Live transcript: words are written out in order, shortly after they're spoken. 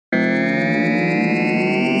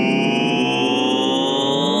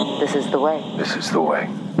This is the way. This is the way.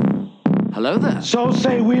 Hello there. So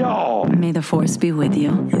say we all. May the Force be with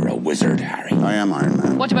you. You're a wizard, Harry. I am Iron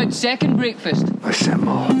Man. What about second breakfast?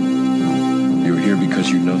 Assemble. You're here because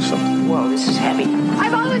you know something. Whoa, this is heavy. I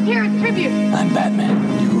volunteer as tribute. I'm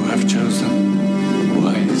Batman. You have chosen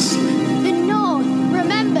wisely. The North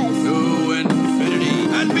remembers. To infinity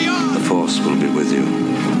and beyond. The Force will be with you.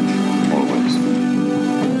 Always.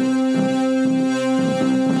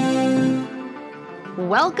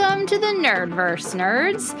 Welcome to the Nerdverse,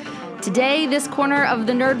 nerds. Today, this corner of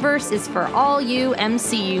the Nerdverse is for all you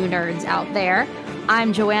MCU nerds out there.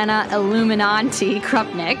 I'm Joanna Illuminati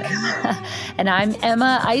Krupnik. And I'm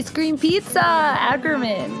Emma Ice Cream Pizza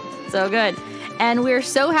Ackerman. So good. And we're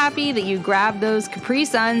so happy that you grabbed those Capri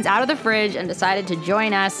Suns out of the fridge and decided to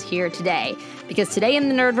join us here today. Because today in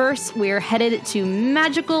the Nerdverse, we're headed to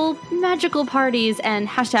magical parties and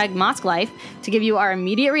hashtag Mosk Life to give you our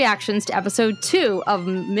immediate reactions to episode 2 of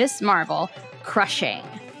Ms. Marvel, Crushing.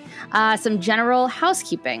 Some general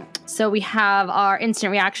housekeeping. So we have our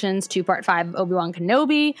instant reactions to part 5 of Obi-Wan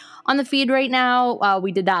Kenobi on the feed right now.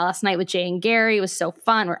 We did that last night with Jay and Gary. It was so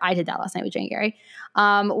fun. Or I did that last night with Jay and Gary.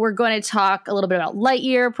 We're going to talk a little bit about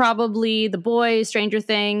Lightyear, probably, The Boys, Stranger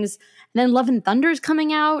Things. And then Love and Thunder is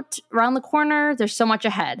coming out around the corner. There's so much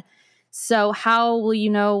ahead. So how will you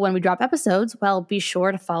know when we drop episodes? Well, be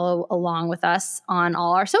sure to follow along with us on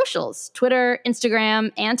all our socials, Twitter,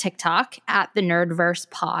 Instagram, and TikTok at the Nerdverse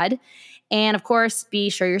Pod. And of course, be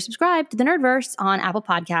sure you're subscribed to the Nerdverse on Apple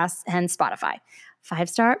Podcasts and Spotify.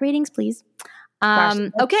 5-star ratings, please.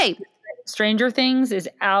 Okay. Stranger Things is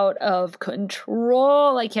out of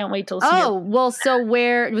control. I can't wait till. Well, so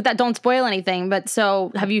with that, don't spoil anything. But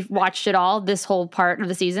so, have you watched it all? This whole part of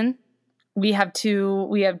the season? We have two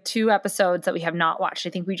episodes that we have not watched.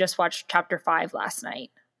 I think we just watched chapter 5 last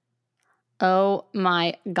night. Oh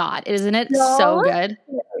my God. Isn't it so good?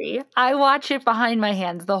 I watch it behind my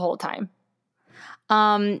hands the whole time.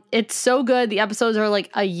 It's so good. The episodes are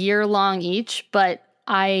like a year long each, but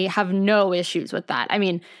I have no issues with that. I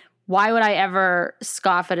mean, why would I ever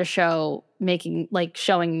scoff at a show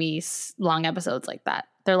showing me long episodes like that?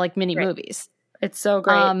 They're like mini movies. It's so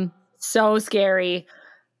great. So scary.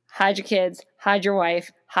 Hide your kids, hide your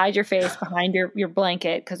wife, hide your face behind your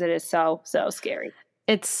blanket because it is so scary.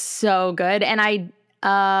 It's so good. And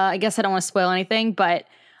I guess I don't want to spoil anything, but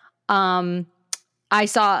I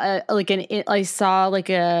saw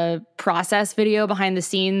a process video behind the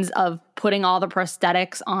scenes of putting all the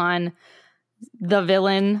prosthetics on the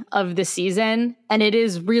villain of the season, and it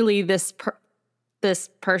is really this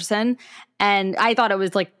person. And I thought it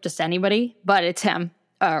was like just anybody, but it's him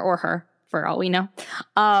or her for all we know.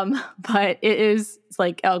 But it's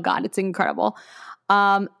like, oh God, it's incredible.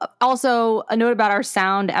 Also, a note about our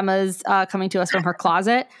sound. Emma's coming to us from her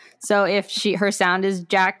closet. So if her sound is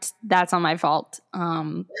jacked, that's on my fault.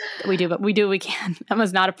 We do what we can.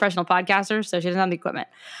 Emma's not a professional podcaster, so she doesn't have the equipment.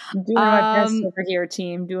 Doing my best over here,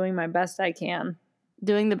 team. Doing my best I can.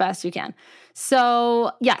 Doing the best you can.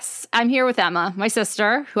 So, yes, I'm here with Emma, my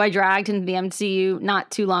sister, who I dragged into the MCU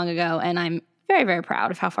not too long ago, and I'm very, very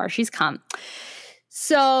proud of how far she's come.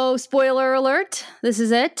 So, spoiler alert, this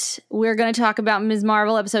is it. We're going to talk about Ms.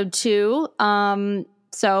 Marvel episode 2.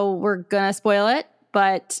 So we're going to spoil it,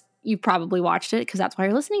 but you probably watched it because that's why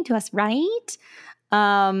you're listening to us, right?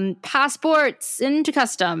 Passports into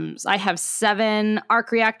customs. I have 7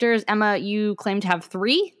 arc reactors. Emma, you claim to have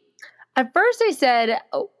 3? At first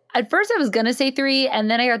I was going to say 3, and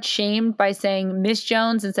then I got shamed by saying Miss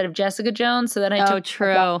Jones instead of Jessica Jones. So then I took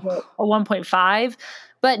a 1.5.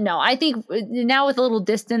 But no, I think now with a little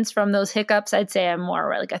distance from those hiccups, I'd say I'm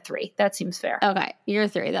more like a 3. That seems fair. Okay, you're a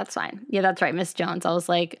 3. That's fine. Yeah, that's right, Miss Jones. I was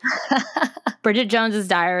like, Bridget Jones's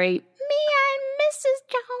Diary. Me and Mrs.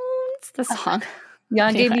 Jones. The song.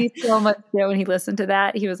 Jan gave me so much shit when he listened to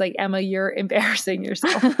that. He was like, Emma, you're embarrassing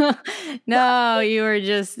yourself. No, you were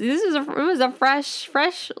just, it was a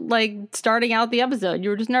fresh, like starting out the episode.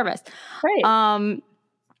 You were just nervous. Right.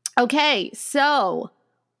 Okay, so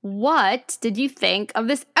what did you think of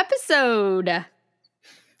this episode?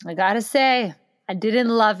 I gotta say, I didn't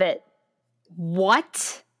love it.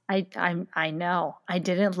 What? I know. I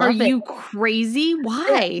didn't love it. Are you crazy?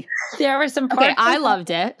 Why? There were some parts. Okay, I loved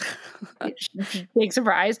it. Big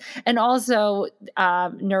surprise. And also,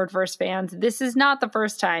 Nerdverse fans, this is not the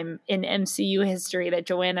first time in MCU history that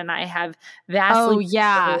Joanna and I have vastly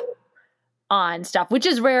on stuff, which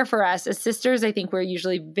is rare for us. As sisters, I think we're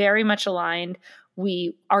usually very much aligned.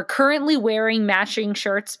 We are currently wearing matching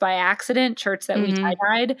shirts by accident, shirts that we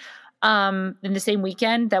tie-dyed in the same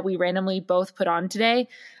weekend that we randomly both put on today.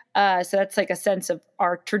 So that's like a sense of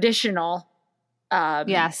our traditional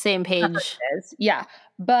Same page. Yeah.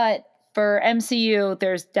 But for MCU,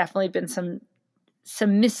 there's definitely been some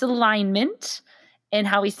misalignment in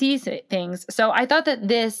how we see things. So I thought that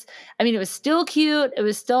it was still cute. It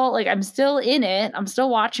was still like, I'm still in it. I'm still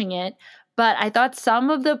watching it. But I thought some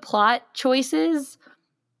of the plot choices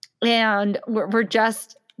were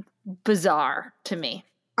just bizarre to me.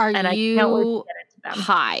 I can't wait to get into them.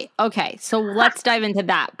 Hi. Okay, so let's dive into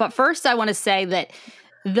that. But first, I want to say that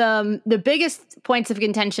the biggest points of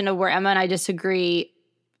contention of where Emma and I disagree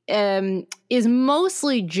is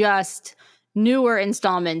mostly just newer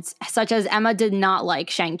installments, such as Emma did not like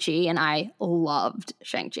Shang-Chi, and I loved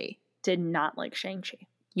Shang-Chi. Did not like Shang-Chi.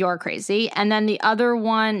 You're crazy. And then the other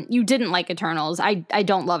one, you didn't like Eternals. I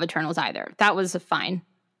don't love Eternals either. That was fine.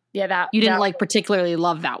 Yeah, you didn't particularly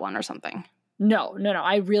love that one or something. No.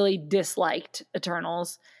 I really disliked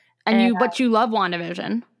Eternals. But you love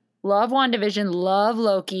WandaVision. Love WandaVision. Love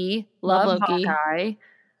Loki. Love Loki. Hawkeye.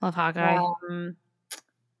 Love Hawkeye.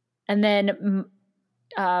 And then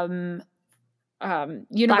Black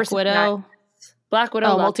Widow. Black Widow.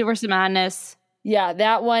 Oh, Multiverse of Madness. Yeah,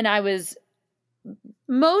 that one I was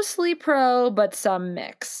mostly pro, but some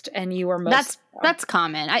mixed, and you were mostly that's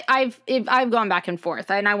common. I've gone back and forth,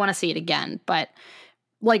 and I want to see it again. But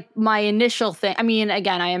like my initial thing, I mean,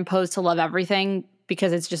 again, I am opposed to love everything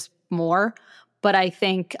because it's just more. But I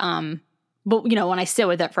think, but when I sit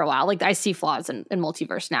with it for a while, like I see flaws in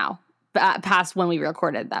Multiverse now, past when we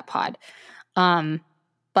recorded that pod.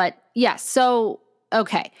 But yeah, so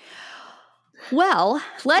okay. Well,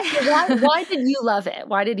 why did you love it?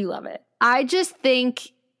 Why did you love it? I just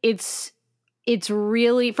think it's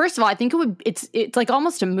really, first of all, I think it's like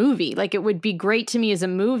almost a movie. Like it would be great to me as a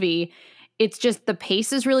movie. It's just the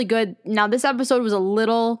pace is really good. Now this episode was a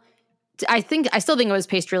little, I still think it was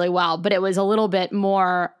paced really well, but it was a little bit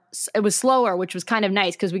more, it was slower, which was kind of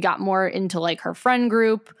nice because we got more into like her friend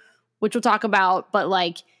group, which we'll talk about. But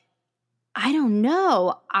like, I don't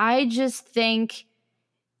know. I just think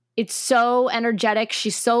it's so energetic.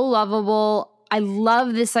 She's so lovable. I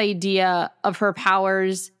love this idea of her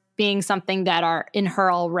powers being something that are in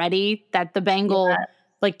her already, that the bangle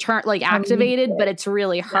activated, but it's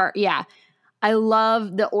really her. Yeah. I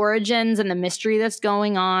love the origins and the mystery that's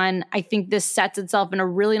going on. I think this sets itself in a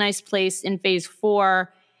really nice place in phase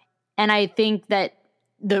 4. And I think that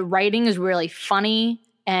the writing is really funny,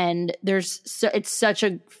 and it's such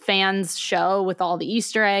a fans show with all the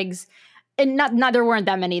Easter eggs. And not there weren't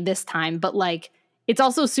that many this time, but like it's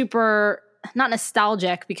also super not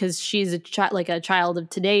nostalgic because she's a child of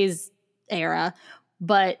today's era,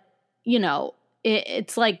 but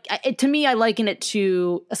it's like to me, I liken it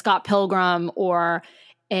to a Scott Pilgrim or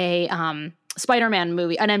a Spider-Man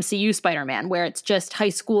movie, an MCU Spider-Man, where it's just high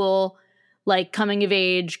school, like coming of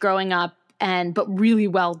age, growing up, but really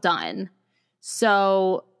well done.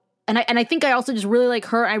 So, and I think I also just really like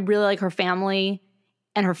her. I really like her family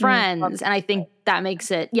and her friends, and I think that makes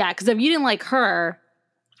it, because if you didn't like her,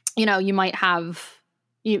 you might have,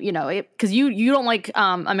 because you don't like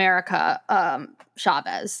America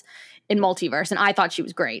Chavez in Multiverse, and I thought she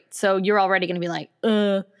was great. So you're already going to be like,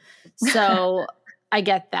 So I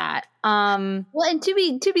get that. Well, and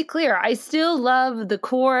to be clear, I still love the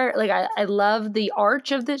core. Like I love the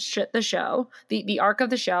arch of the show, the arc of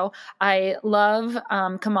the show. I love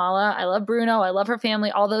Kamala. I love Bruno. I love her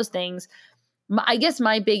family. All those things. I guess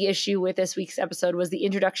my big issue with this week's episode was the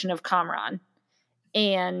introduction of Kamran.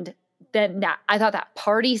 And then I thought that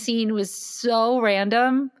party scene was so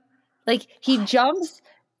random. Like he jumps.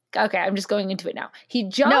 Okay, I'm just going into it now. He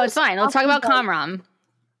jumps. No, it's fine. Let's talk about Kamran.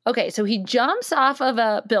 Okay, so he jumps off of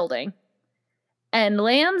a building and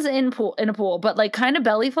lands in a pool, but like kind of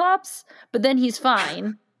belly flops. But then he's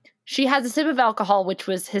fine. She has a sip of alcohol, which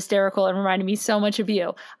was hysterical and reminded me so much of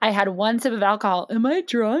you. I had one sip of alcohol. Am I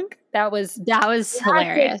drunk? That was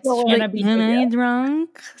hilarious. Like, am I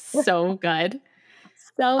drunk? So good.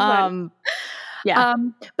 So fun. Yeah.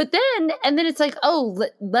 But then it's like, oh,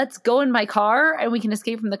 let's go in my car and we can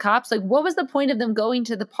escape from the cops. Like, what was the point of them going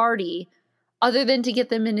to the party other than to get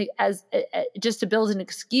them in as just to build an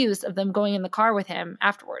excuse of them going in the car with him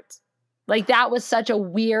afterwards? Like, that was such a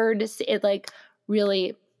weird,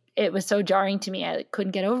 it was so jarring to me. I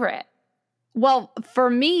couldn't get over it. Well, for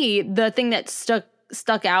me, the thing that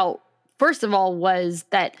stuck out, first of all, was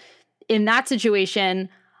that in that situation,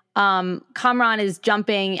 Kamran is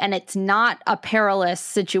jumping and it's not a perilous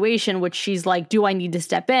situation, which she's like, do I need to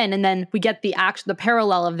step in? And then we get the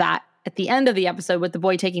parallel of that at the end of the episode with the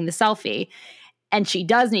boy taking the selfie, and she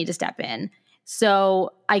does need to step in.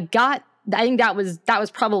 So I think that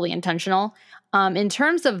was probably intentional. In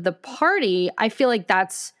terms of the party, I feel like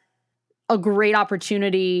that's a great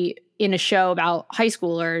opportunity in a show about high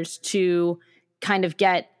schoolers to kind of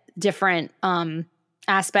get different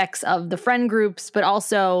aspects of the friend groups, but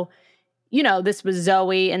also, you know, this was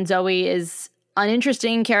Zoe, and Zoe is an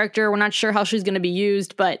interesting character. We're not sure how she's going to be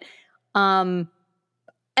used, but and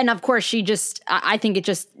of course she just, I think it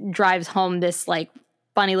just drives home this like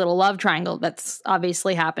funny little love triangle that's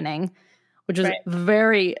obviously happening, which was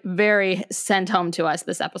very, very sent home to us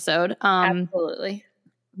this episode. Absolutely.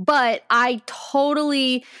 But I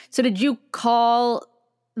totally, so did you call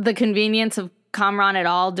the convenience of Kamran at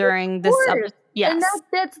all during this? Yes. And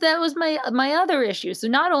that was my other issue. So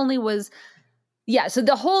not only was, so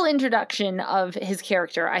the whole introduction of his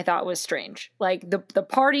character I thought was strange. Like the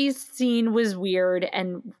party scene was weird,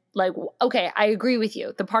 and like, okay, I agree with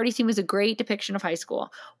you. The party scene was a great depiction of high school.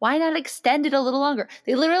 Why not extend it a little longer?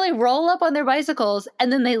 They literally roll up on their bicycles and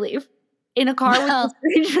then they leave in a car with a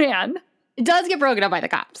strange man. It does get broken up by the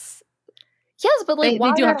cops. Yes, but like,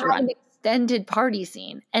 why do not have to run an extended party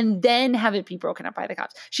scene and then have it be broken up by the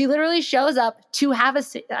cops? She literally shows up to have a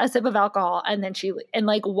sip of alcohol and then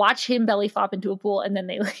like watch him belly flop into a pool and then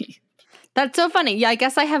they leave. That's so funny. Yeah, I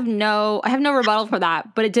guess I have no rebuttal for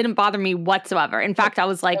that, but it didn't bother me whatsoever. In fact, I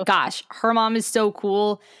was like, gosh, her mom is so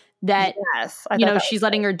cool that, you know, she's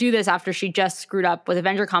letting her do this after she just screwed up with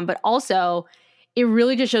AvengerCon, but also it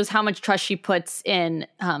really just shows how much trust she puts in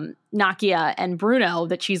Nakia and Bruno,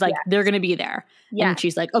 that she's like, they're going to be there. Yeah. And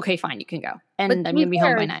she's like, okay, fine, you can go. And I'm going to be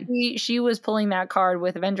home by 9. She was pulling that card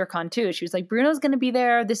with AvengerCon too. She was like, Bruno's going to be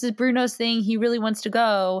there. This is Bruno's thing. He really wants to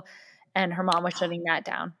go. And her mom was shutting that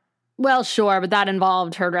down. Well, sure, but that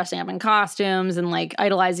involved her dressing up in costumes and like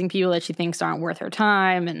idolizing people that she thinks aren't worth her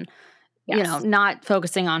time and, you know, not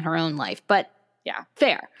focusing on her own life. But yeah,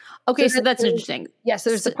 fair. Okay, so that's interesting. Yes,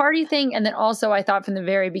 there's the party thing. And then also I thought from the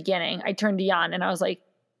very beginning, I turned to Jan and I was like,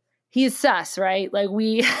 he's sus, right? Like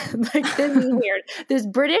this is weird. This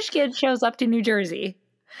British kid shows up to New Jersey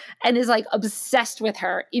and is like obsessed with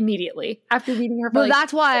her immediately after meeting her. Well,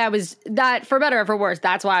 that's why I was, that for better or for worse,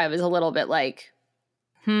 that's why I was a little bit like,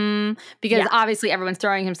 because obviously everyone's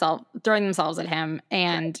throwing themselves at him,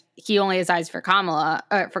 and he only has eyes for Kamala,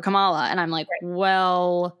 and I'm like,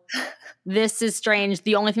 well, this is strange.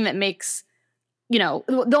 The only thing that makes, you know,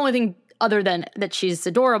 the only thing other than that she's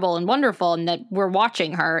adorable and wonderful and that we're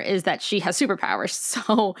watching her is that she has superpowers.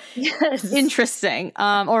 So interesting.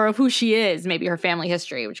 Or of who she is, maybe her family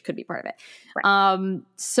history, which could be part of it. Right.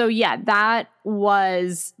 So yeah, that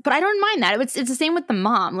was, but I don't mind that. It's the same with the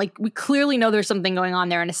mom. Like, we clearly know there's something going on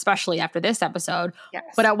there, and especially after this episode. Yes.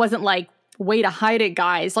 But I wasn't like, way to hide it,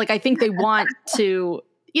 guys. Like, I think they want to,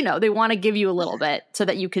 you know, they want to give you a little bit so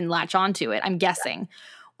that you can latch onto it, I'm guessing.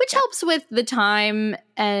 Which helps with the time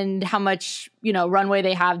and how much, you know, runway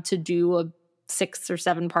they have to do a 6 or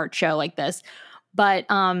 7 part show like this. But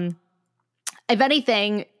if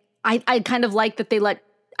anything, I kind of like that they let,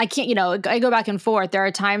 I can't, you know, I go back and forth. There are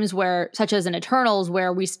times where, such as in Eternals,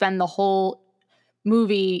 where we spend the whole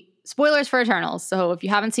movie, spoilers for Eternals. So if you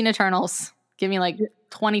haven't seen Eternals, give me like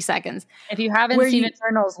 20 seconds. If you haven't seen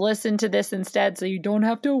Eternals, listen to this instead so you don't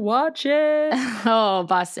have to watch it. Oh,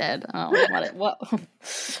 busted. Oh, what?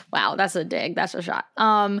 Wow, that's a dig. That's a shot.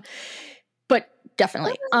 But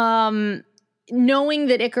definitely. Knowing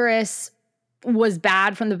that Ikaris was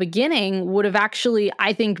bad from the beginning would have actually,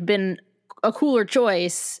 I think, been a cooler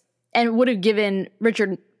choice, and would have given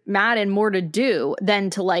Richard Madden more to do than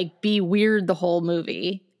to like be weird the whole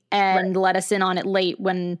movie and let us in on it late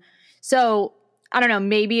when. So I don't know,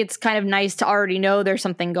 maybe it's kind of nice to already know there's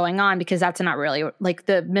something going on, because that's not really, like,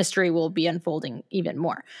 the mystery will be unfolding even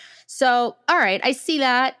more. So, all right, I see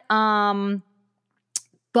that.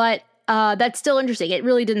 But that's still interesting. It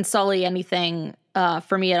really didn't sully anything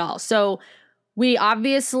for me at all. So we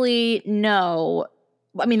obviously know,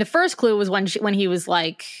 I mean, the first clue was when he was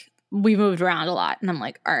like, we moved around a lot. And I'm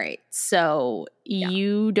like, all right, so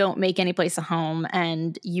you don't make any place a home,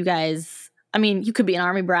 and you guys, I mean, you could be an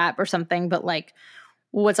army brat or something, but like,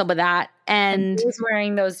 what's up with that? And he's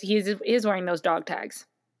wearing those dog tags.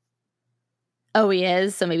 Oh, he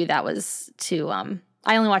is? So maybe that was to,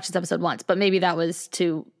 I only watched this episode once, but maybe that was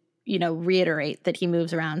to, you know, reiterate that he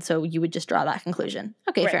moves around. So you would just draw that conclusion.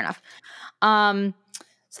 Okay, fair enough. So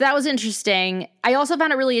that was interesting. I also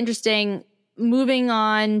found it really interesting moving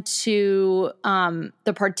on to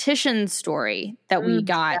the partition story that we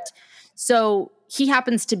got. So he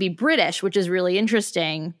happens to be British, which is really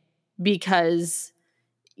interesting because,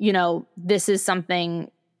 you know, this is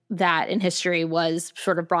something that in history was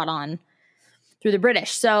sort of brought on through the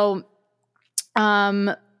British. So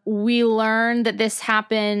we learned that this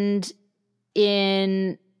happened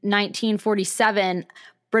in 1947,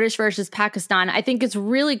 British versus Pakistan. I think it's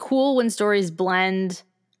really cool when stories blend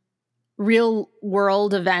real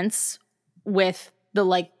world events with the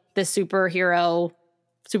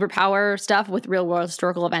superpower stuff with real world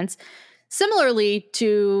historical events. Similarly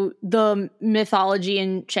to the mythology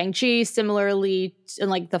in Shang-Chi, similarly in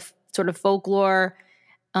like the sort of folklore,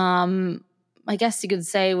 I guess you could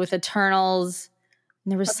say with Eternals.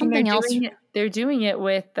 And there was something else. They're doing it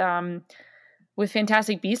with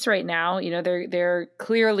Fantastic Beasts right now. You know, they're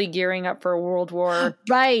clearly gearing up for a World War.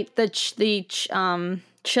 Right, the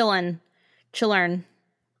Chillern.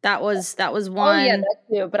 That was one. Oh yeah, that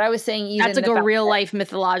too. But I was saying even that's like a real life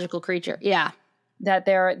mythological creature. Yeah.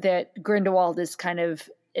 That Grindelwald is kind of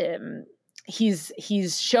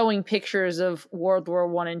he's showing pictures of World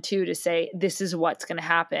War I and II to say this is what's going to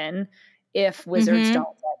happen if wizards don't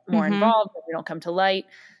get more involved, if they don't come to light.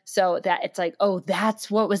 So that it's like, oh,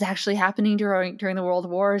 that's what was actually happening during the World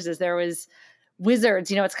Wars. Is there was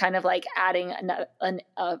wizards. You know, it's kind of like adding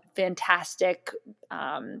a fantastic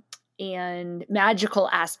and magical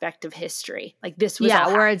aspect of history. Like this was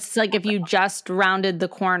where it's like if you just rounded the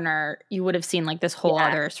corner, you would have seen like this whole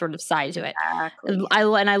other sort of side to it. Exactly.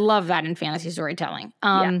 I love that in fantasy storytelling.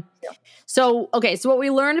 So what we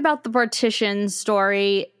learned about the partition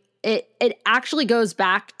story, it actually goes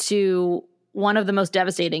back to one of the most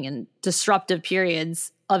devastating and disruptive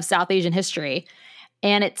periods of South Asian history,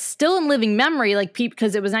 and it's still in living memory. Like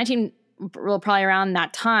because it was probably around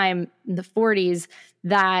that time in the 40s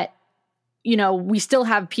that. You know, we still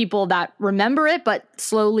have people that remember it, but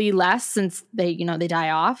slowly less since they die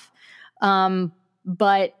off.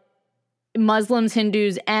 But Muslims,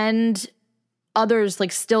 Hindus, and others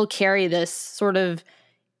like still carry this sort of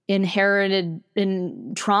inherited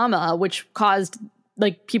in trauma, which caused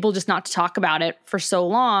like people just not to talk about it for so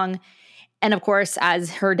long. And of course,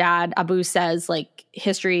 as her dad, Abu, says, like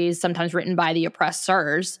history is sometimes written by the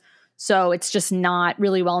oppressors. So it's just not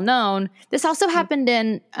really well known. This also happened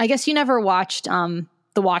in, I guess you never watched The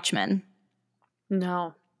Watchmen.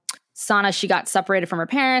 No. Sana, she got separated from her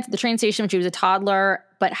parents at the train station when she was a toddler,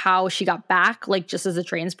 but how she got back, like just as the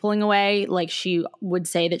train's pulling away, like she would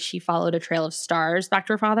say that she followed a trail of stars back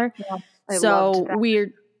to her father. Yeah, so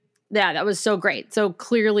weird. Yeah, that was so great. So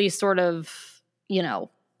clearly sort of,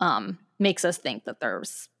 makes us think that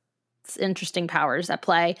there's interesting powers at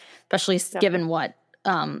play, especially given what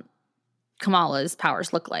Kamala's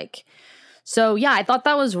powers look like. So yeah, I thought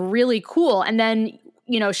that was really cool. And then,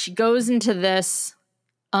 she goes into this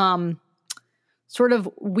sort of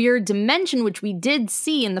weird dimension, which we did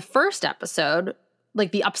see in the first episode,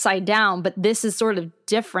 like the upside down, but this is sort of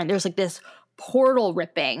different. There's like this portal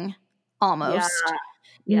ripping almost.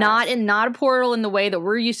 Yeah. Yes. Not a portal in the way that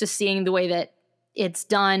we're used to seeing, the way that it's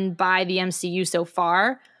done by the MCU so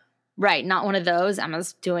far. Right, not one of those.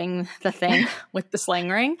 Emma's doing the thing with the sling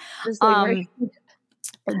ring. The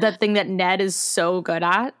thing that Ned is so good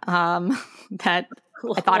at, that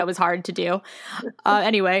I thought it was hard to do.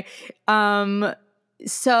 Anyway,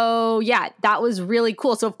 so yeah, that was really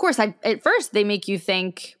cool. So of course, at first they make you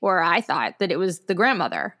think, or I thought that it was the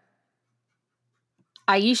grandmother,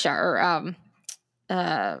 Aisha, or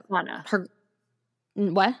Sana. Her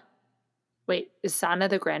what? Wait, is Sana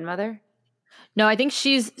the grandmother? No, I think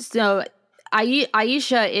Aisha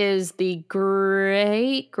is the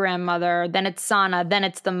great grandmother. Then it's Sana. Then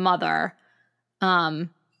it's the mother.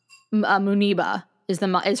 Muniba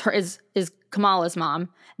is Kamala's mom.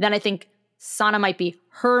 Then I think Sana might be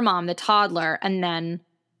her mom, the toddler, and then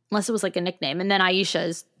unless it was like a nickname, and then Aisha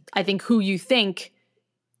is I think who you think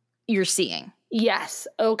you're seeing. Yes.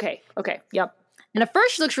 Okay. Yep. And at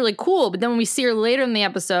first she looks really cool, but then when we see her later in the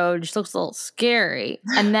episode, she looks a little scary.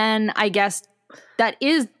 And then I guess that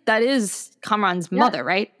is Kamran's mother,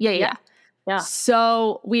 right? Yeah.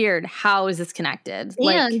 So weird. How is this connected?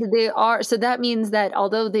 And they are. So that means that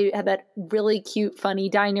although they had that really cute, funny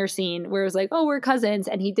diner scene where it was like, oh, we're cousins.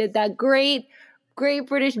 And he did that great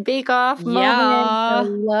British Bake Off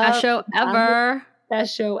moment. Yeah.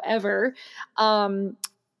 Best show ever. And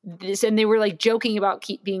they were like joking about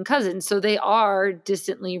being cousins. So they are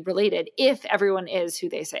distantly related if everyone is who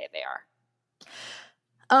they say they are.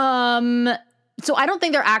 So I don't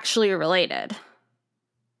think they're actually related.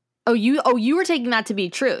 Oh, you were taking that to be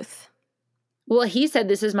truth. Well, he said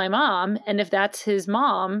this is my mom, and if that's his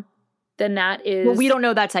mom, then that is. Well, we don't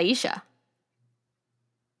know that's Aisha.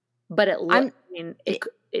 But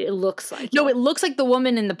it looks like. No, it looks like the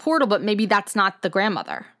woman in the portal, but maybe that's not the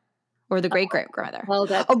grandmother or the great grandmother. Well,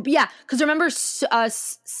 yeah, because remember,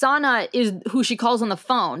 Sana is who she calls on the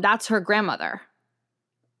phone. That's her grandmother,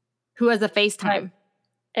 who has the FaceTime. Right.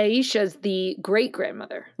 Aisha's the great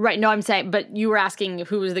grandmother. Right. No, I'm saying, but you were asking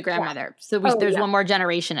who was the grandmother. Yeah. So there's one more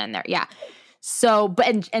generation in there. Yeah. So,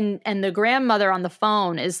 but and the grandmother on the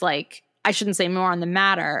phone is like I shouldn't say more on the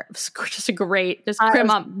matter. It was just a great, just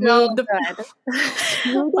Grandma moved the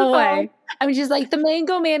away. I mean, she's like, the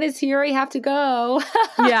Mango Man is here. I have to go.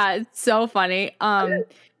 Yeah, it's so funny.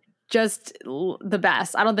 Just the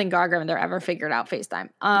best. I don't think Gaga and they're ever figured out FaceTime.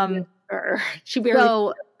 She barely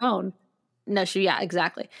so, phone. No,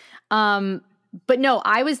 exactly. But no,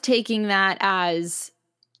 I was taking that as,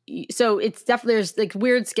 so it's definitely, there's like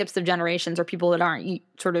weird skips of generations or people that aren't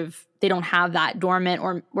sort of, they don't have that dormant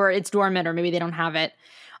or it's dormant or maybe they don't have it.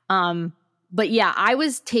 But yeah, I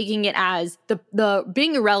was taking it as the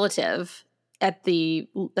being a relative at the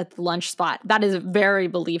lunch spot. That is very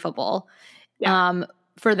believable. Yeah.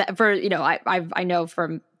 I know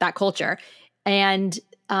from that culture. And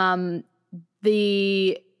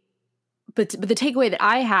the takeaway that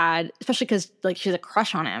I had, especially because like she has a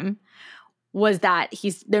crush on him, was that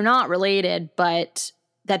they're not related, but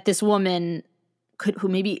that this woman could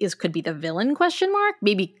be the villain ?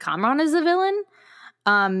 Maybe Kamran is the villain.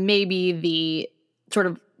 Maybe the sort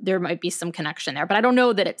of there might be some connection there, but I don't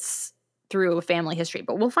know that it's through a family history.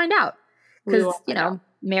 But we'll find out because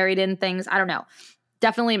married in things. I don't know.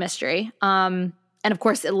 Definitely a mystery. And of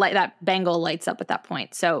course, that bangle lights up at that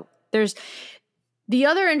point. So there's the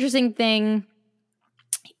other interesting thing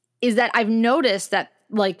is that I've noticed that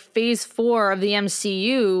like phase 4 of the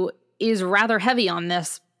MCU is rather heavy on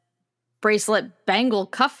this bracelet bangle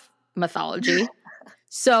cuff mythology.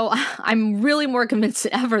 So I'm really more convinced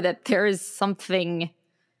than ever that there is something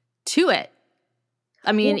to it.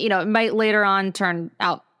 I mean, it might later on turn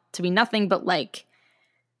out to be nothing, but like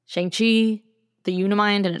Shang-Chi, the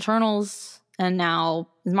Unimind and Eternals, and now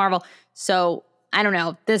Marvel. So I don't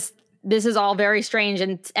know. This is all very strange,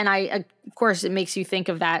 and I of course it makes you think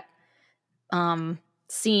of that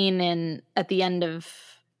scene at the end of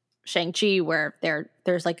Shang-Chi where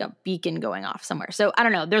there's like a beacon going off somewhere. So I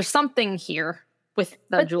don't know. There's something here with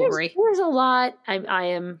the jewelry. There's a lot.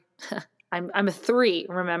 I'm a 3.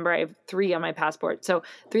 Remember, I have 3 on my passport. So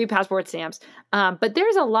 3 passport stamps. But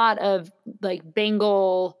there's a lot of like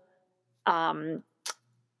bangle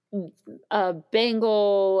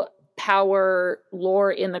power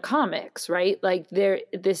lore in the comics, right? Like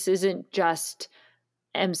this isn't just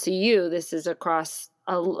MCU. This is across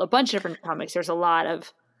a bunch of different comics. There's a lot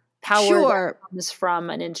of power that comes from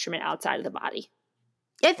an instrument outside of the body.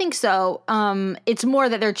 I think so. It's more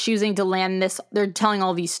that they're choosing to land this. They're telling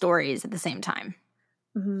all these stories at the same time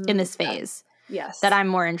in this phase. Yes, that I'm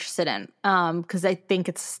more interested in because I think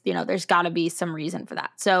it's there's got to be some reason for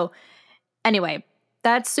that. So anyway,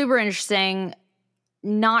 that's super interesting.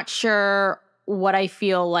 Not sure what I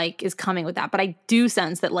feel like is coming with that, but I do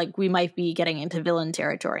sense that like we might be getting into villain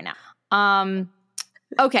territory now.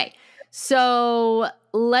 Okay, so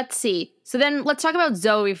let's see. So then let's talk about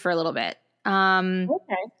Zoe for a little bit.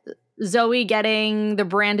 Okay. Zoe getting the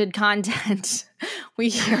branded content. We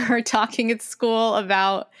hear her talking at school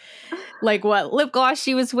about like what lip gloss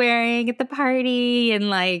she was wearing at the party and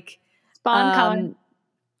like SpawnCon.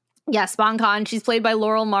 Yeah, SpawnCon. She's played by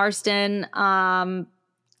Laurel Marston. I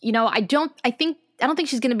don't think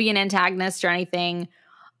she's going to be an antagonist or anything.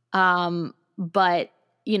 But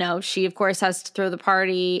she of course has to throw the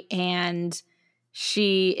party, and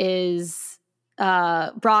she is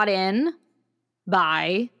brought in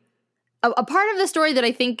by a part of the story that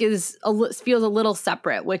I think feels a little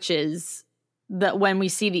separate, which is that when we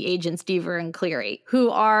see the agents Deaver and Cleary, who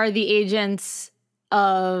are the agents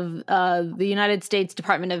of the United States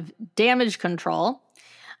Department of Damage Control.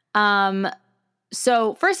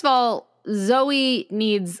 So first of all, Zoe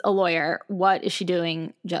needs a lawyer. What is she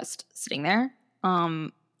doing just sitting there?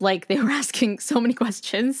 Like they were asking so many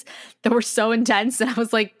questions that were so intense. And I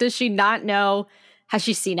was like, does she not know? Has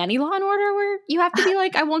she seen any Law and Order where you have to be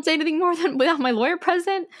like, I won't say anything more than without my lawyer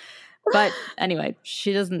present? But anyway,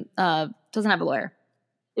 she doesn't have a lawyer.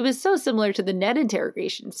 It was so similar to the Ned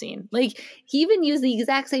interrogation scene. Like he even used the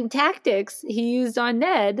exact same tactics he used on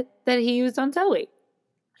Ned that he used on Zoe.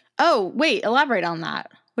 Oh, wait, elaborate on that.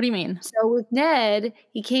 What do you mean? So with Ned,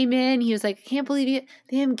 he came in, he was like, I can't believe you.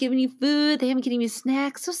 They haven't given you food. They haven't given you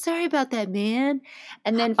snacks. So sorry about that, man.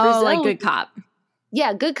 And then for Zoe, like good cop.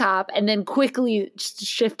 Yeah, good cop. And then quickly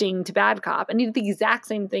shifting to bad cop. And he did the exact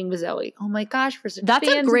same thing with Zoe. Oh my gosh. That's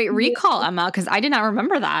a great recall, Emma, because I did not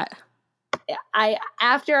remember that.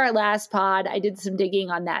 After our last pod, I did some digging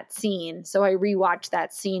on that scene. So I rewatched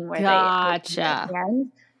that scene where Gotcha. they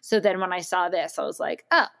so then when I saw this, I was like,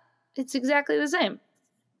 oh, it's exactly the same.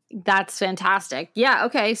 That's fantastic. Yeah,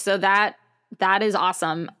 okay. So that is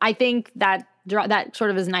awesome. I think that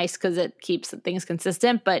sort of is nice because it keeps things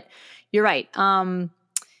consistent, but you're right.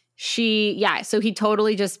 so he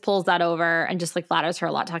totally just pulls that over and just like flatters her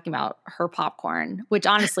a lot, talking about her popcorn, which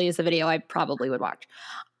honestly is a video I probably would watch.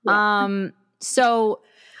 Yeah. So,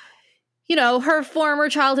 you know, her former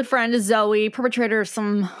childhood friend is Zoe, perpetrator of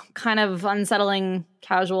some kind of unsettling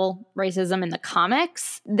casual racism in the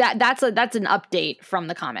comics. That's an update from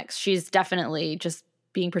the comics. She's definitely just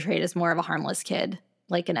being portrayed as more of a harmless kid,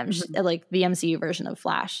 like like the MCU version of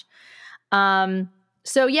Flash.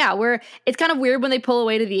 So yeah, it's kind of weird when they pull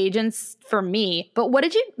away to the agents for me. But what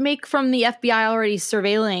did you make from the FBI already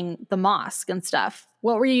surveilling the mosque and stuff?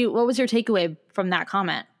 What was your takeaway from that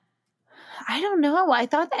comment? I don't know. I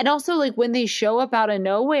thought that also, like, when they show up out of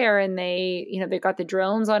nowhere and they got the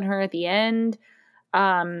drones on her at the end.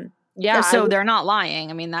 Yeah. So they're not lying.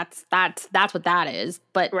 I mean, that's what that is.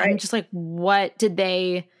 But right. I'm just like, what did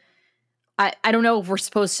they? I don't know if we're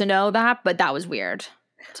supposed to know that, but that was weird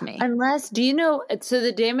to me. Unless, do you know? So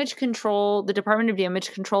the Damage Control, the Department of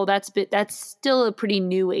Damage Control, that's still a pretty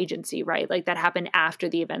new agency, right? Like that happened after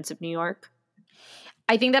the events of New York.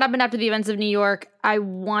 I think that happened after the events of New York. I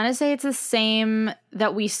want to say it's the same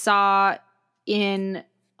that we saw in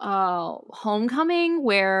Homecoming,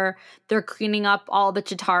 where they're cleaning up all the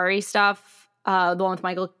Chitauri stuff. The one with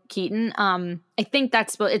Michael Keaton. I think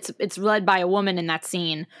it's led by a woman in that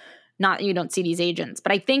scene. Not, you don't see these agents,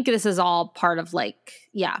 but I think this is all part of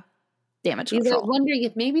damage control. I'm wondering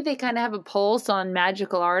if maybe they kind of have a pulse on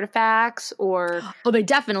magical artifacts, or they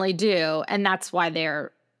definitely do, and that's why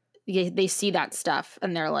they see that stuff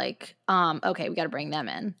and they're like, okay, we got to bring them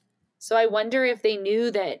in. So I wonder if they knew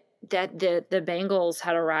that the Bengals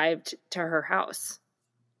had arrived to her house.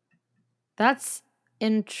 That's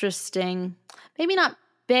interesting. Maybe not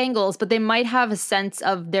Bengals, but they might have a sense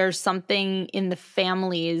of there's something in the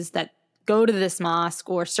families that go to this mosque,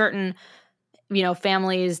 or certain,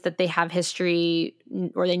 families that they have history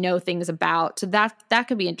or they know things about. So that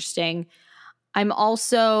could be interesting. I'm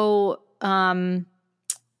also,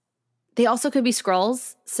 they also could be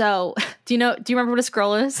Skrulls. So do you remember what a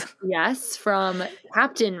Skrull is? Yes, from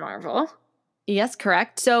Captain Marvel. Yes,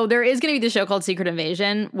 correct. So there is going to be the show called Secret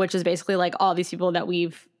Invasion, which is basically like all these people that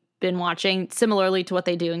we've been watching, similarly to what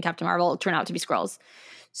they do in Captain Marvel, turn out to be Skrulls.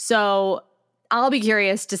 So I'll be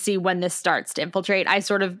curious to see when this starts to infiltrate.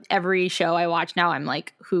 Every show I watch now, I'm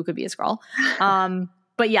like, who could be a Skrull?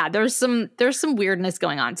 But yeah, there's some weirdness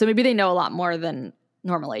going on. So maybe they know a lot more than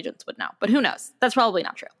normal agents would know, but who knows? That's probably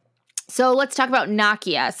not true. So let's talk about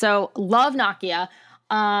Nakia. So love Nakia.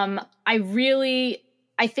 I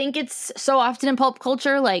think it's so often in pop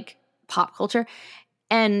culture,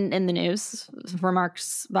 and in the news,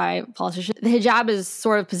 remarks by politicians, the hijab is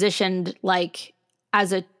sort of positioned like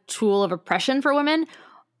as a tool of oppression for women,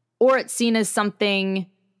 or it's seen as something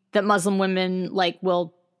that Muslim women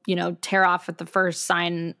will, tear off at the first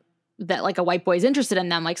sign that like a white boy is interested in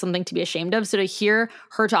them, like something to be ashamed of. So to hear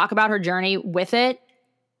her talk about her journey with it,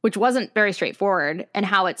 which wasn't very straightforward, and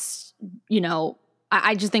how it's,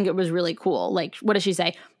 I just think it was really cool. Like, what does she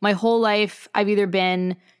say? My whole life, I've either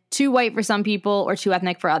been too white for some people or too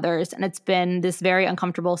ethnic for others. And it's been this very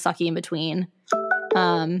uncomfortable, sucky in between.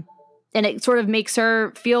 And it sort of makes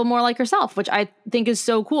her feel more like herself, which I think is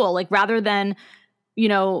so cool. Like, rather than,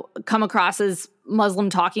 come across as Muslim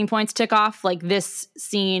talking points tick off, like this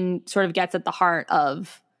scene sort of gets at the heart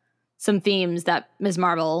of some themes that Ms.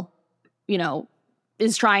 Marvel,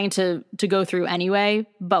 is trying to go through anyway,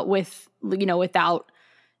 but without,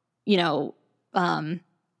 but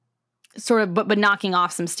knocking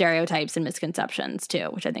off some stereotypes and misconceptions too,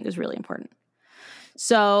 which I think is really important.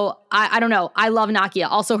 So I don't know. I love Nakia.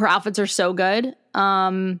 Also, her outfits are so good.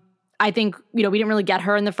 I think, we didn't really get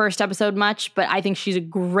her in the first episode much, but I think she's a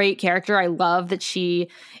great character. I love that she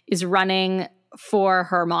is running for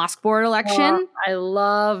her mosque board election. I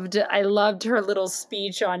loved her little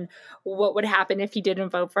speech on what would happen if he didn't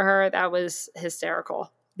vote for her. That was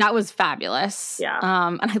hysterical. That was fabulous. Yeah.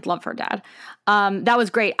 And I love her dad. That was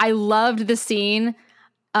great. I loved the scene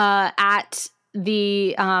at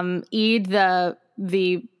the Eid, the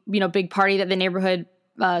big party that the neighborhood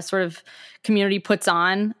sort of community puts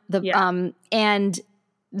on. And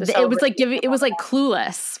it was like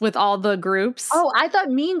Clueless with all the groups. Oh, I thought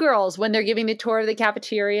Mean Girls, when they're giving the tour of the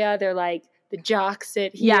cafeteria, they're like, the jocks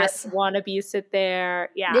sit here, yes, wannabes sit there.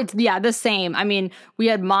 Yeah. It's the same. I mean, we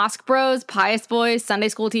had Mosque Bros, Pious Boys, Sunday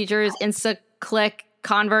school teachers, Insta Click,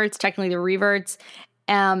 converts, technically the reverts,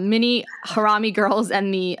 mini Harami girls,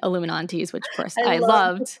 and the Illuminantes, which of course I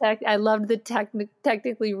loved. I loved the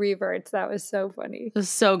technically reverts. That was so funny. It was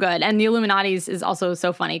so good. And the Illuminatis is also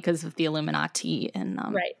so funny because of the Illuminati in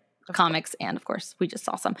comics, and of course we just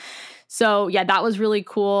saw some. So yeah, that was really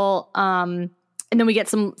cool. And then we get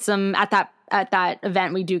some at that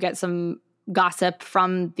event, we do get some gossip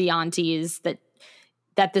from the aunties that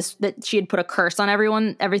she had put a curse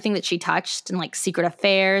on everything that she touched, and like secret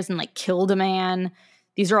affairs, and like killed a man.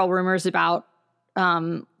 These are all rumors about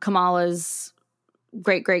Kamala's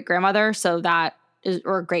great-great-grandmother. So that is,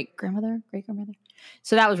 or great-grandmother.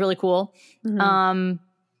 So that was really cool. Mm-hmm.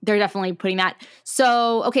 They're definitely putting that.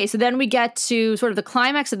 So, okay, so then we get to sort of the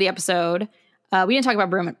climax of the episode. We didn't talk about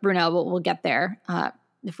Bruno, but we'll get there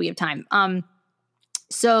if we have time.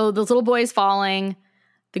 So the little boy is falling.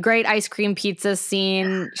 The great ice cream pizza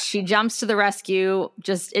scene. She jumps to the rescue,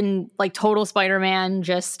 just in like total Spider-Man,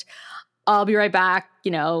 just, I'll be right back,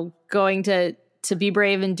 going to be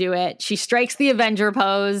brave and do it. She strikes the Avenger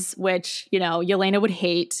pose, which, Yelena would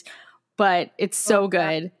hate, but it's so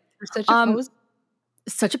good. Such a pose.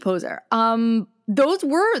 Such a poser. Those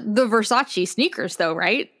were the Versace sneakers though,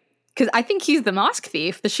 right? Because I think he's the mosque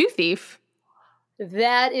thief, the shoe thief.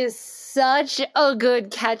 That is such a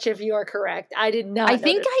good catch if you're correct. I did not. I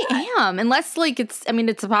think I am. Unless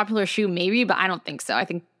it's a popular shoe maybe, but I don't think so. I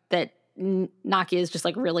think that Nakia is just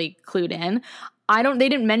like really clued in. They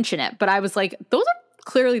didn't mention it, but I was like, those are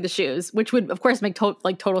clearly the shoes, which would of course make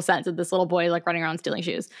total sense of this little boy like running around stealing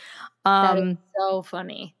shoes. That is so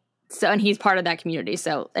funny. So, and he's part of that community.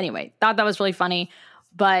 So anyway, thought that was really funny,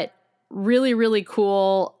 but really, really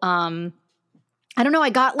cool. I don't know. I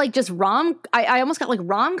got like just I almost got like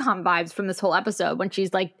rom-com vibes from this whole episode when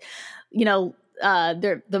she's like, the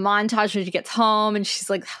montage when she gets home and she's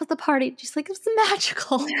like, how was the party? She's like, it was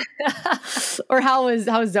magical. Or how was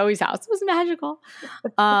Zoe's house? It was magical.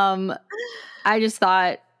 I just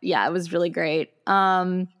thought, yeah, it was really great.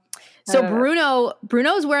 So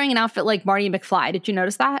Bruno's wearing an outfit like Marty McFly. Did you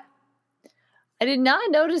notice that? I did not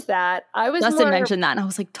notice that. Justin mentioned that, and I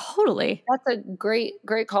was like, totally. That's a great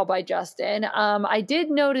call by Justin. I did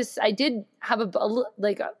notice. I did have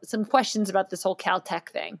some questions about this whole Caltech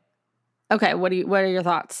thing. Okay, what are your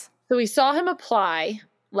thoughts? So we saw him apply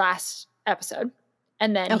last episode,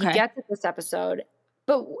 and then he gets it this episode,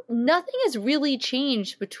 but nothing has really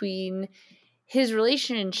changed between his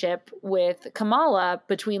relationship with Kamala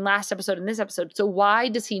between last episode and this episode. So why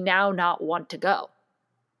does he now not want to go?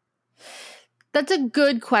 That's a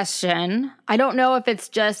good question. I don't know if it's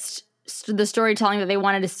just the storytelling that they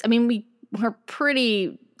wanted to. I mean,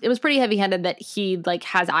 it was pretty heavy-handed that he like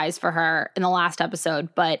has eyes for her in the last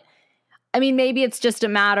episode, but I mean, maybe it's just a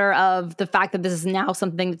matter of the fact that this is now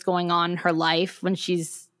something that's going on in her life when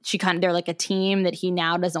they're like a team that he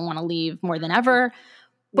now doesn't want to leave more than ever.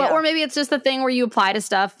 But or maybe it's just the thing where you apply to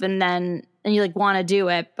stuff and you like want to do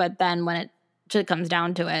it, but then when it comes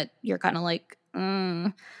down to it, you're kind of like, I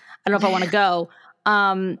don't know if I want to go.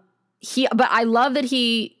 But I love that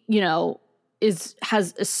he,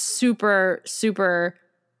 has a super, super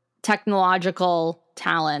technological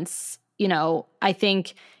talents. I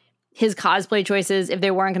think his cosplay choices, if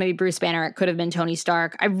they weren't going to be Bruce Banner, it could have been Tony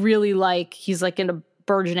Stark. I really he's like in a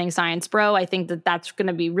burgeoning science bro. I think that that's going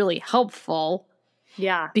to be really helpful.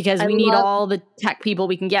 Yeah. Because we need all the tech people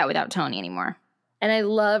we can get without Tony anymore. And I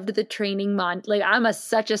loved the training I'm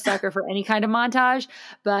such a sucker for any kind of montage,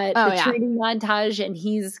 but training montage, and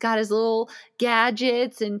he's got his little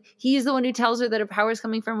gadgets, and he's the one who tells her that her power is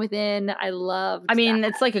coming from within. I mean,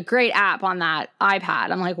 it's like a great app on that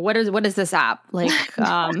iPad. I'm like, what is this app? Like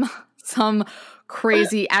some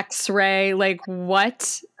crazy X-ray, like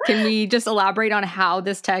what? Can we just elaborate on how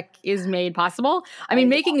this tech is made possible? I mean,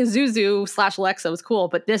 making a Zuzu / Alexa was cool,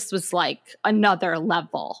 but this was like another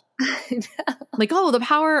level. Like, the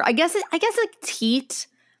power, I guess like heat.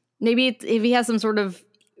 Maybe if he has some sort of,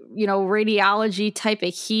 radiology type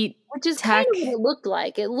of heat. Which is tech. kind of what it looked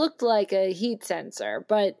like. It looked like a heat sensor,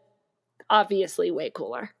 but obviously way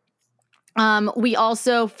cooler. We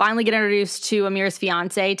also finally get introduced to Amir's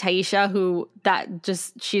fiance, Taisha,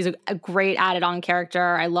 she's a great added on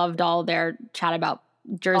character. I loved all their chat about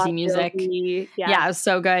Jersey music. Yeah, it was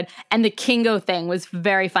so good. And the Kingo thing was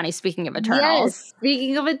very funny. Speaking of Eternals. Yes,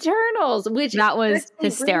 speaking of Eternals, which that was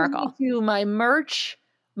hysterical. To my merch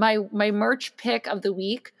pick of the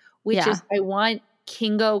week, which is I want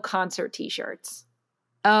Kingo concert t-shirts.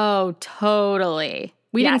 Oh, totally.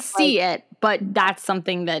 We didn't see it, but that's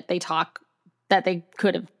something that they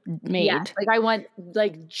could have made. Yeah, I want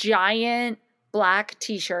giant black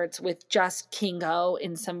t-shirts with just Kingo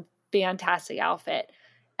in some fantastic outfit,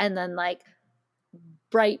 and then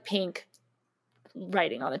bright pink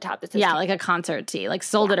writing on the top that says like a concert tee,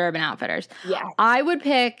 sold at Urban Outfitters. Yeah. I would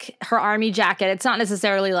pick her army jacket. It's not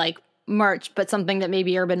necessarily merch, but something that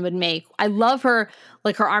maybe Urban would make. I love her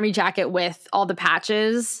army jacket with all the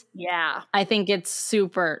patches. Yeah. I think it's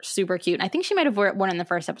super, super cute. I think she might have worn it in the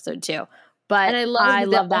first episode too. But and I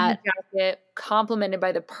love that jacket, complemented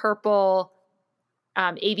by the purple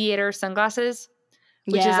aviator sunglasses,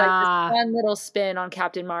 which is like this fun little spin on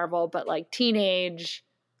Captain Marvel, but like teenage.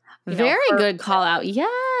 Very good call out.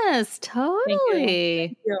 Yes, totally.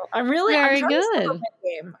 Thank you. I'm trying to step up my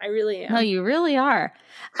game. I really am. No, you really are.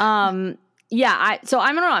 So I don't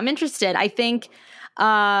know. I'm interested. I think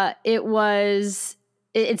it's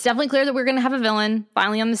definitely clear that we're going to have a villain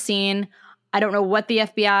finally on the scene. I don't know what the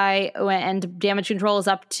FBI and damage control is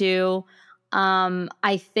up to.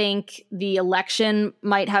 I think the election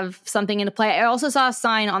might have something into play. I also saw a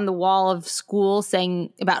sign on the wall of school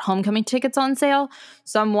saying about homecoming tickets on sale.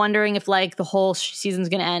 So I'm wondering if like the whole season's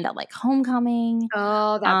going to end at like homecoming.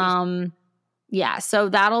 Oh, that'd be yeah. So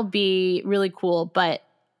that'll be really cool. But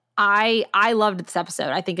I loved this episode.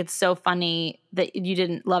 I think it's so funny that you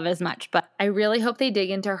didn't love it as much. But I really hope they dig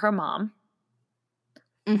into her mom.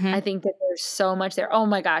 Mm-hmm. I think that there's so much there. Oh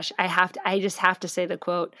my gosh, I just have to say the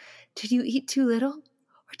quote. Did you eat too little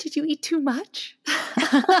or did you eat too much?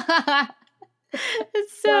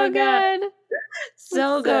 It's so good.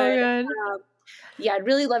 So good. Yeah, I'd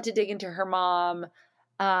really love to dig into her mom.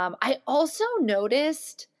 I also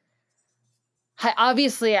noticed,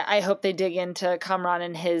 I hope they dig into Kamran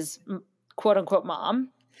and his quote unquote mom.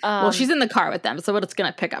 Well, she's in the car with them, so it's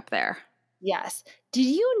going to pick up there. Yes. Did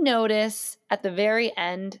you notice at the very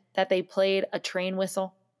end that they played a train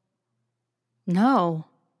whistle? No.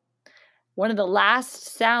 One of the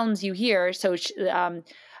last sounds you hear, so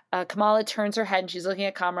Kamala turns her head and she's looking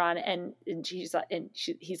at Kamran and he's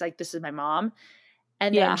like, "This is my mom,"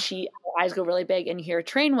 and then her eyes go really big and you hear a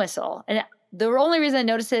train whistle. And the only reason I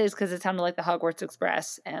noticed it is because it sounded like the Hogwarts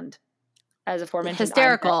Express, and as aforementioned,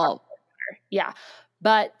 hysterical. Yeah,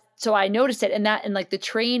 but so I noticed it, and like the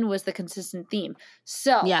train was the consistent theme.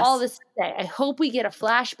 So all this to say, I hope we get a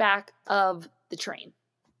flashback of the train.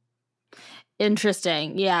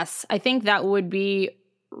 Interesting. Yes. I think that would be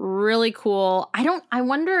really cool. I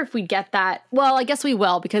wonder if we get that. Well, I guess we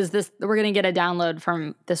will, because we're going to get a download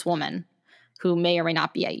from this woman who may or may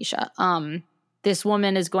not be Aisha. This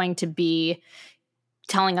woman is going to be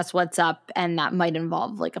telling us what's up, and that might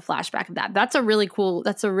involve like a flashback of that. That's a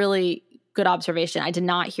really good observation. I did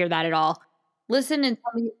not hear that at all. Listen and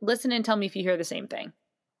tell me if you hear the same thing.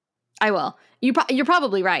 I will. You're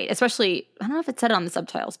probably right, especially, I don't know if it said it on the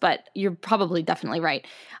subtitles, but you're probably definitely right.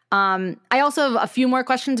 I also have a few more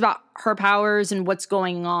questions about her powers and what's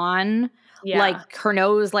going on. Yeah. Like her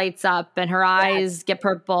nose lights up and her eyes get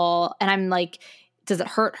purple. And I'm like, does it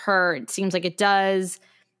hurt her? It seems like it does,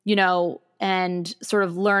 and sort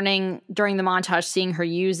of learning during the montage, seeing her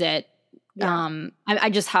use it. Yeah.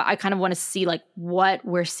 I kind of want to see like what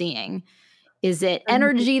we're seeing. Is it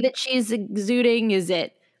energy that she's exuding? Is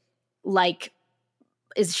it like,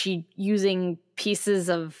 is she using pieces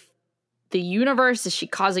of the universe? Is she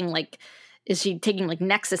taking like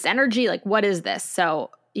Nexus energy? Like, what is this? So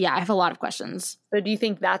yeah, I have a lot of questions. So do you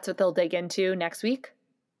think that's what they'll dig into next week?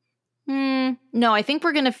 No, I think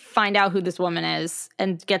we're going to find out who this woman is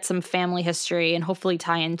and get some family history and hopefully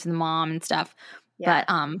tie into the mom and stuff. Yeah.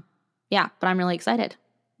 But I'm really excited.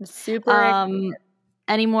 Super excited.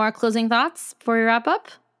 Any more closing thoughts before we wrap up?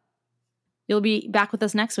 You'll be back with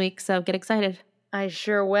us next week, so get excited. I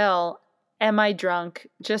sure will. Am I drunk?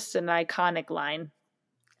 Just an iconic line.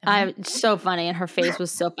 So funny, and her face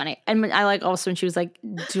was so funny. And I like also when she was like,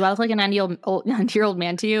 "Do I look like a 90-year-old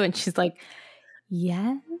man to you?" And she's like,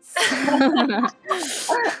 "Yes."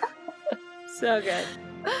 So good.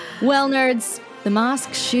 Well, nerds, the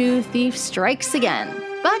masked shoe thief strikes again.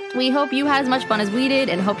 But we hope you had as much fun as we did,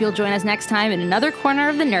 and hope you'll join us next time in another corner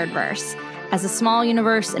of the Nerdverse. As a small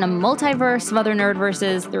universe in a multiverse of other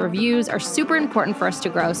Nerdverses, the reviews are super important for us to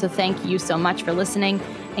grow, so thank you so much for listening,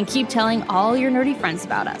 and keep telling all your nerdy friends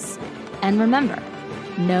about us. And remember,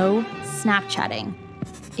 no Snapchatting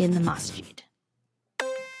in the Moss Juice.